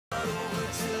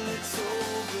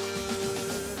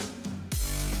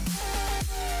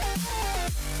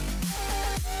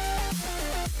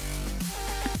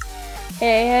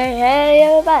Hey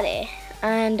everybody,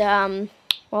 and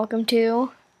welcome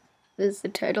to, as the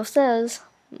title says,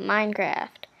 Minecraft.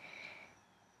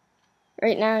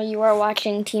 Right now you are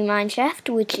watching Team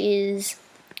Mineshaft, which is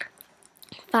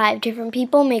 5 different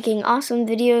people making awesome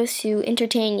videos to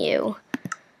entertain you.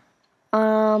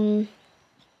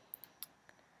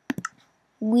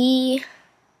 We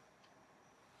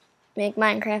make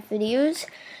Minecraft videos,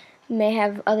 may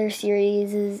have other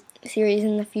series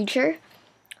in the future,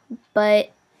 but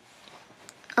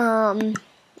I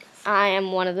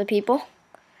am one of the people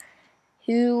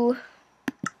who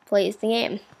plays the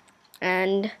game,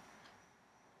 and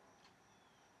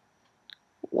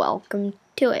welcome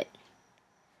to it.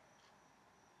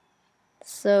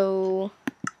 So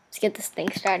let's get this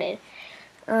thing started.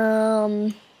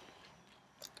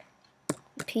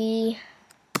 P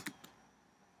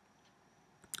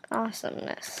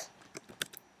awesomeness.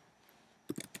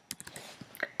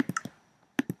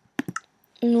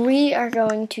 And we are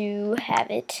going to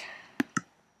have it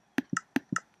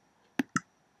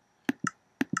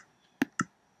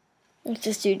let's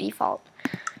just do default.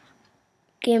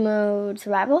 Game mode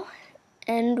survival,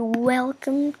 and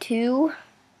welcome to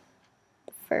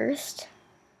the first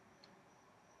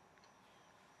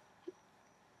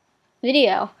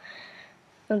video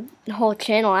of the whole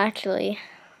channel, actually.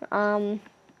 It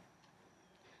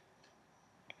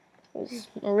was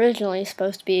originally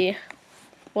supposed to be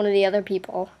one of the other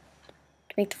people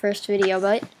to make the first video,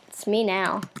 but it's me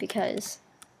now because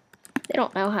they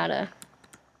don't know how to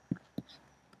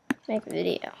make a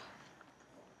video.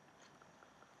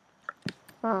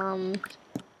 5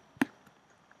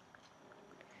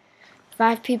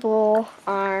 people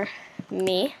are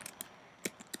me.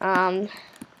 Minecraft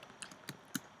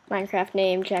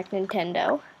name Jack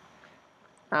Nintendo.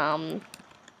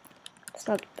 It's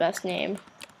not the best name.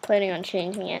 Planning on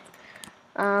changing it.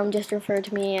 Just refer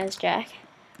to me as Jack.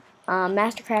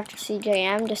 Master Crafter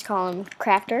CJM, just call him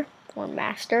Crafter or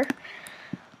Master.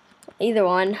 Either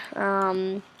one.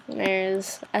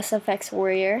 There's SFX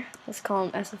Warrior. Let's call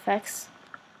him SFX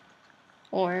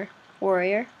or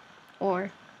Warrior.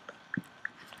 Or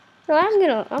so I'm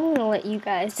gonna let you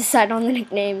guys decide on the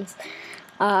nicknames.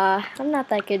 I'm not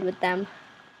that good with them.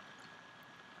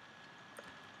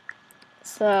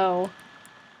 So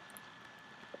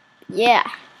yeah,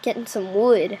 getting some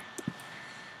wood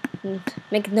and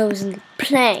making those into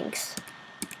planks.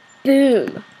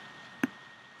 Boom.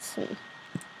 Some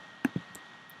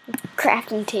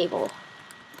crafting table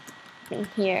in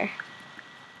here.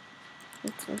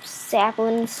 And some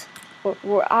saplings.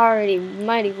 We're already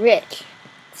mighty rich.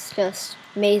 It's just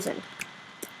amazing.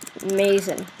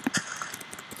 Amazing.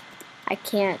 I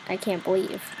can't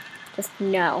believe. Just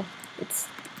no. It's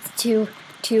too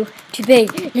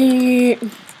big.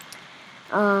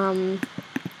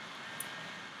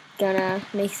 Gonna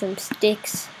make some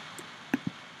sticks.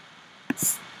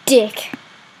 Stick.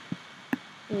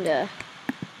 And a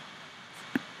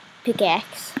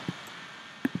pickaxe.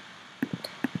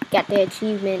 Got the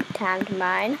achievement time to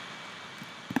mine.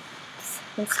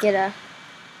 Let's get a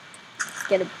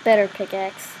better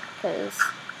pickaxe, because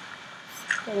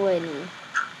wood.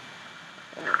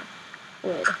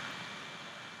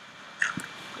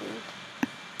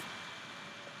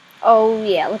 Oh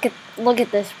yeah, look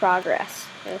at this progress.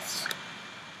 It's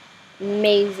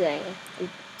amazing.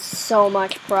 So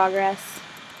much progress.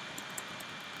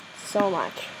 So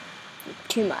much.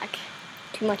 Too much.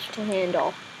 Too much to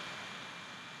handle.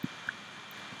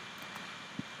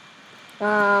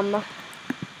 So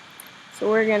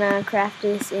we're gonna craft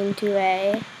this into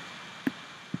a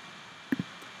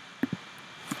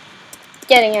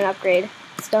getting an upgrade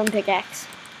stone pickaxe,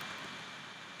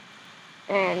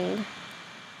 and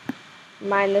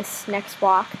mine this next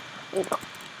block.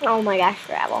 Oh my gosh,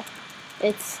 gravel!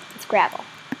 It's gravel.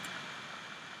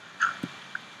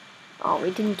 Oh, we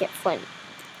didn't get flint.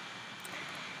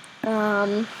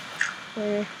 We're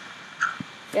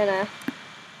gonna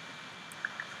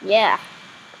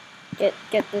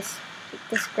get this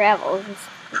gravel.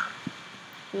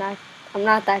 I'm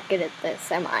not that good at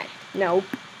this, am I? Nope.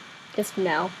 Just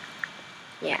no.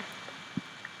 Yeah.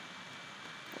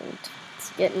 And it's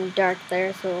getting dark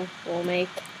there, so we'll make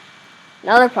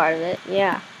another part of it.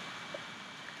 Yeah.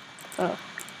 Oh.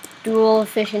 Dual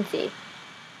efficiency.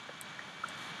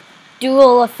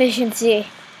 Dual efficiency.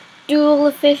 Dual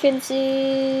efficiency.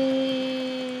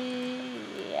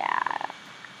 Yeah.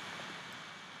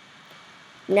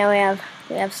 Now we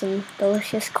have some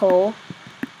delicious coal.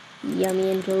 Yummy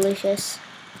and delicious.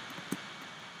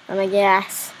 Oh my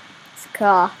gosh. It's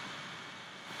cool.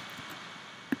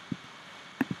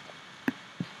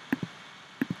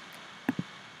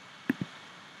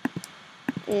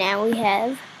 Now we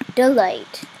have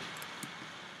Delight.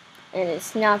 And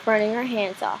it's not burning our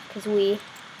hands off because we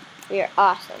are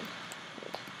awesome.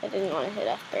 I didn't want to hit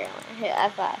F3, I want to hit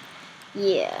F5.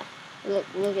 Yeah.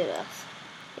 Look at us.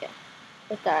 Yeah.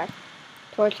 With our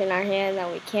torch in our hand that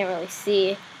we can't really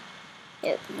see.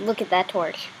 Yeah, look at that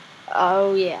torch.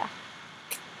 Oh yeah.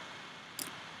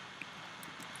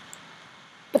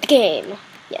 But the game.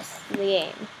 Yes, the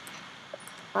game.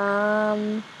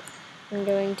 I'm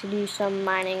going to do some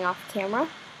mining off camera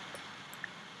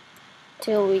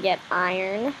till we get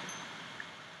iron.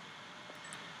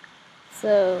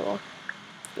 So,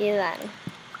 see you then.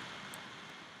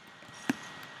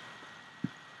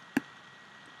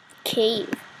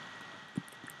 Cave.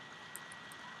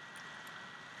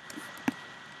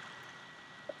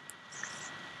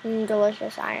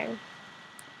 Delicious iron.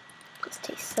 This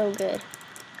tastes so good.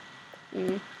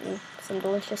 Some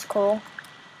delicious coal.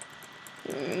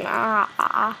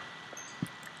 I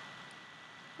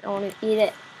want to eat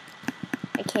it.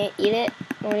 I can't eat it.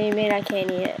 What do you mean I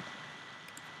can't eat it?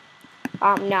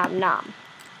 Nom nom.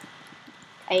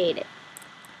 I ate it.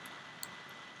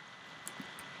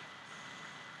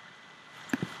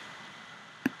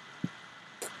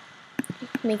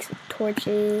 Make some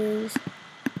torches.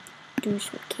 Do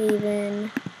some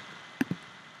caving.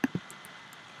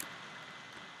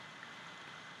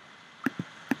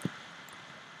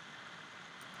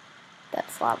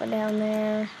 That's lava down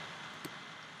there.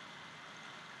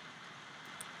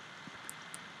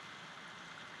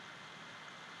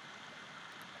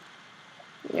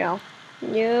 No.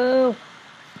 No.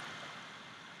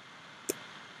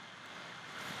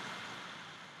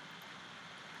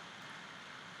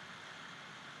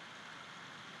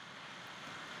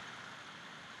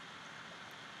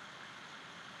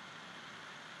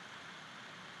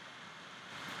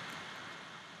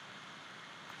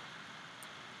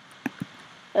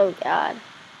 Oh God.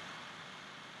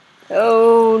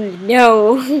 Oh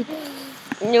no.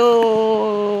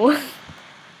 No.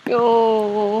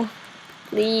 No.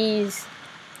 Please.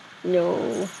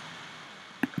 No.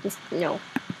 Just no.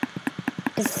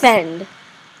 Defend.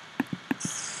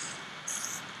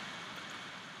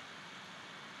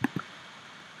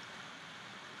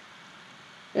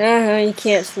 You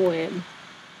can't swim.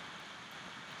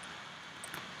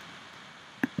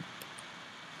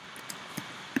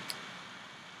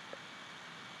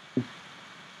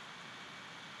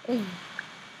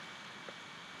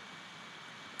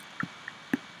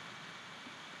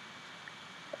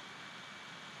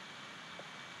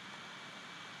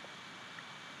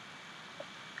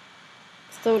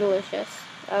 So delicious.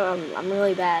 I'm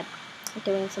really bad at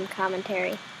doing some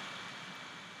commentary.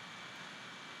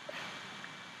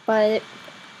 But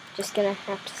just gonna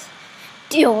have to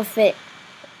deal with it.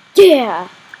 Yeah!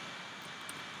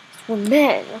 We're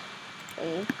men.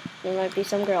 And there might be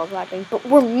some girls watching, but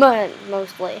we're men,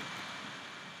 mostly.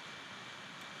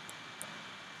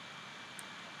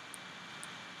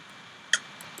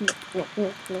 No.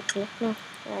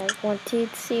 I wanted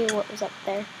to see what was up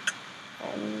there.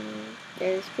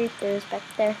 There's creepers back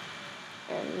there.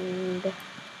 And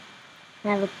I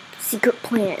have a secret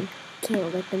plan.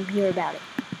 Can't let them hear about it.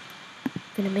 I'm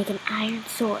gonna make an iron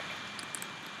sword.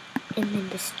 And then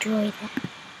destroy them.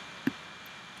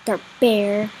 Their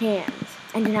bare hands.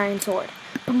 And an iron sword.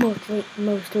 But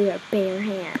mostly our bare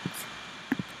hands.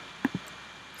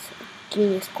 So,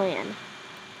 genius plan.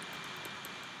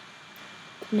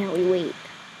 Now we wait.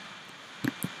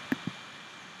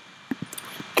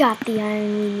 Got the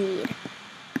iron we need.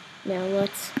 Now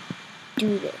let's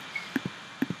do this.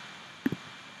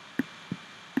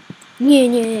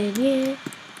 Yeah.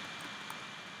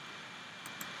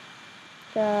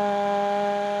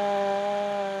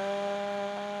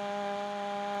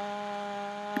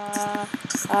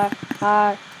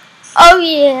 Oh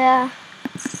yeah.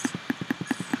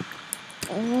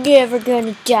 Never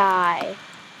gonna die.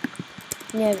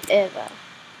 Never ever.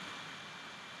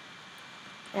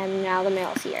 And now the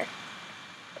mail's here.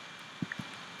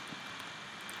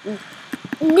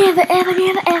 Never ever.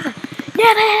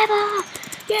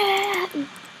 Yeah.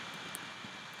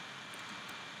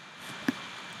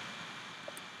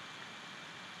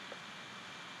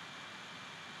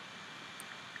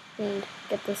 And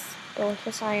get this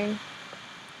delicious iron.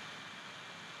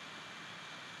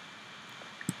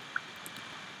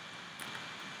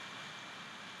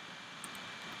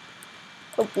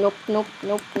 Nope.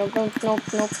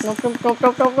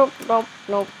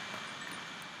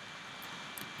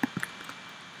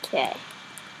 Okay.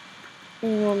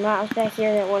 Any more mountains back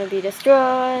here that want to be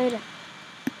destroyed?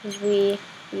 Because we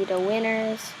be the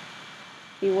winners.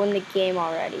 We won the game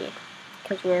already.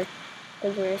 Because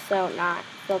we're so not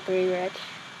filthy rich.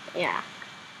 Yeah.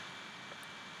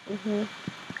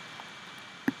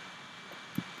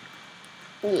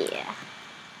 Yeah.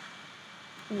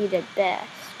 Be the best.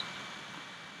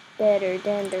 Better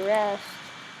than the rest.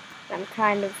 I'm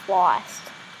kind of lost.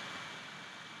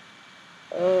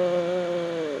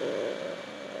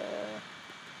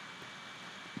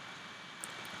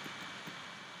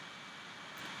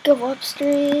 Go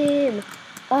upstream!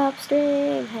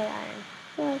 Upstream! Hey, Iron.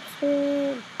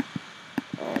 Upstream!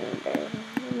 And there's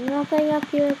nothing up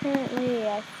here apparently,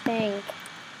 I think.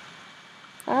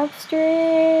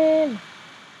 Upstream!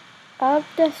 Up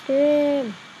the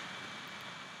stream!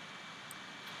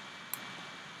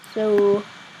 So...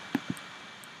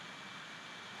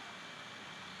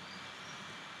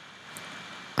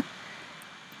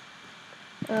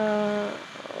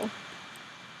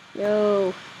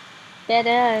 no. Dead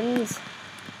ends.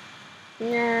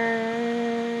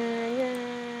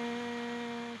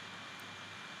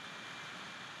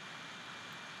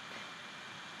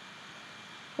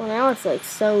 Well, now it's like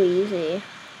so easy.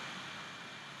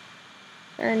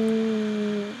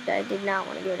 And I did not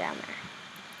want to go down there.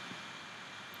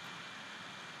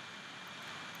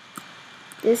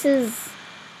 This is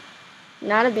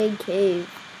not a big cave,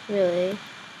 really.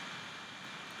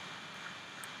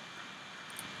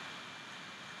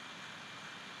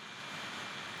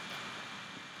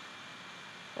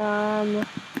 And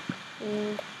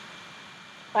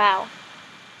wow.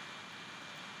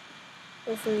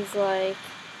 This is like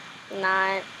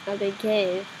not a big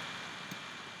cave.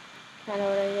 Kind of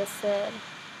what I just said.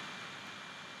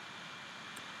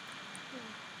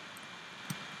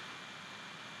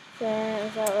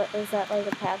 Is that like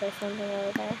a path or something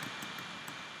over there?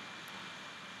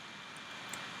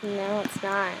 No, it's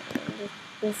not.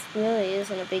 This really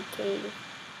isn't a big cave.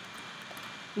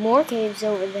 More caves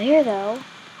over there, though.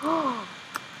 Oh.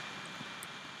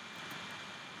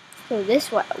 So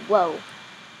this way. Whoa.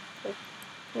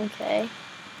 Okay.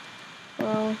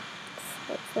 Well,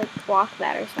 let's like block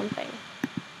that or something.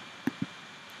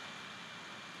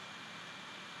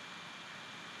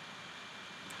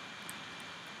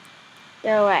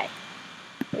 Go away.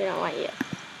 We don't want you.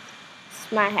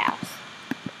 It's my house.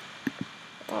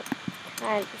 Well,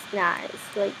 it's not.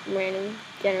 It's like random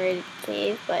generated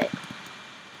cave, but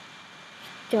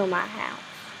still my house.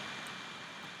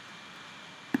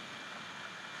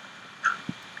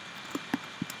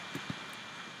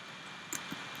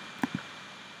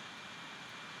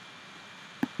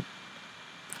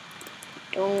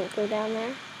 Don't go down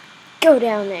there. Go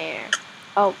down there.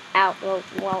 Oh, out. Well,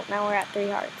 now we're at 3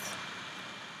 hearts.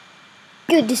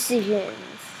 Good decisions.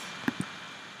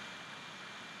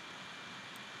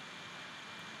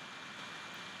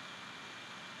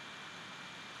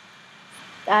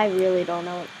 I really don't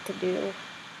know what to do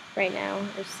right now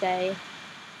or say.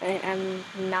 I'm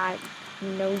not,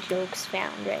 no jokes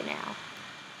found right now.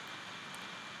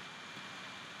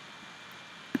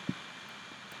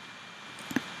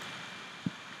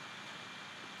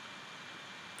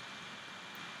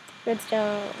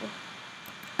 Redstone.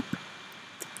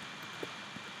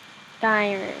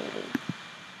 Iron.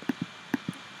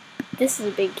 This is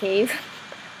a big cave.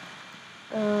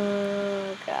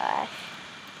 Oh gosh.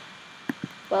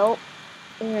 Well,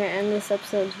 I'm gonna end this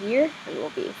episode here, and we'll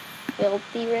be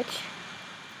filthy rich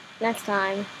next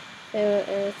time.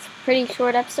 It's a pretty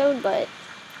short episode, but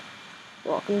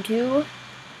welcome to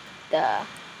the...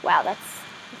 Wow, that's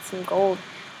some gold.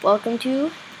 Welcome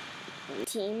to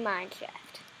Team Mineshaft.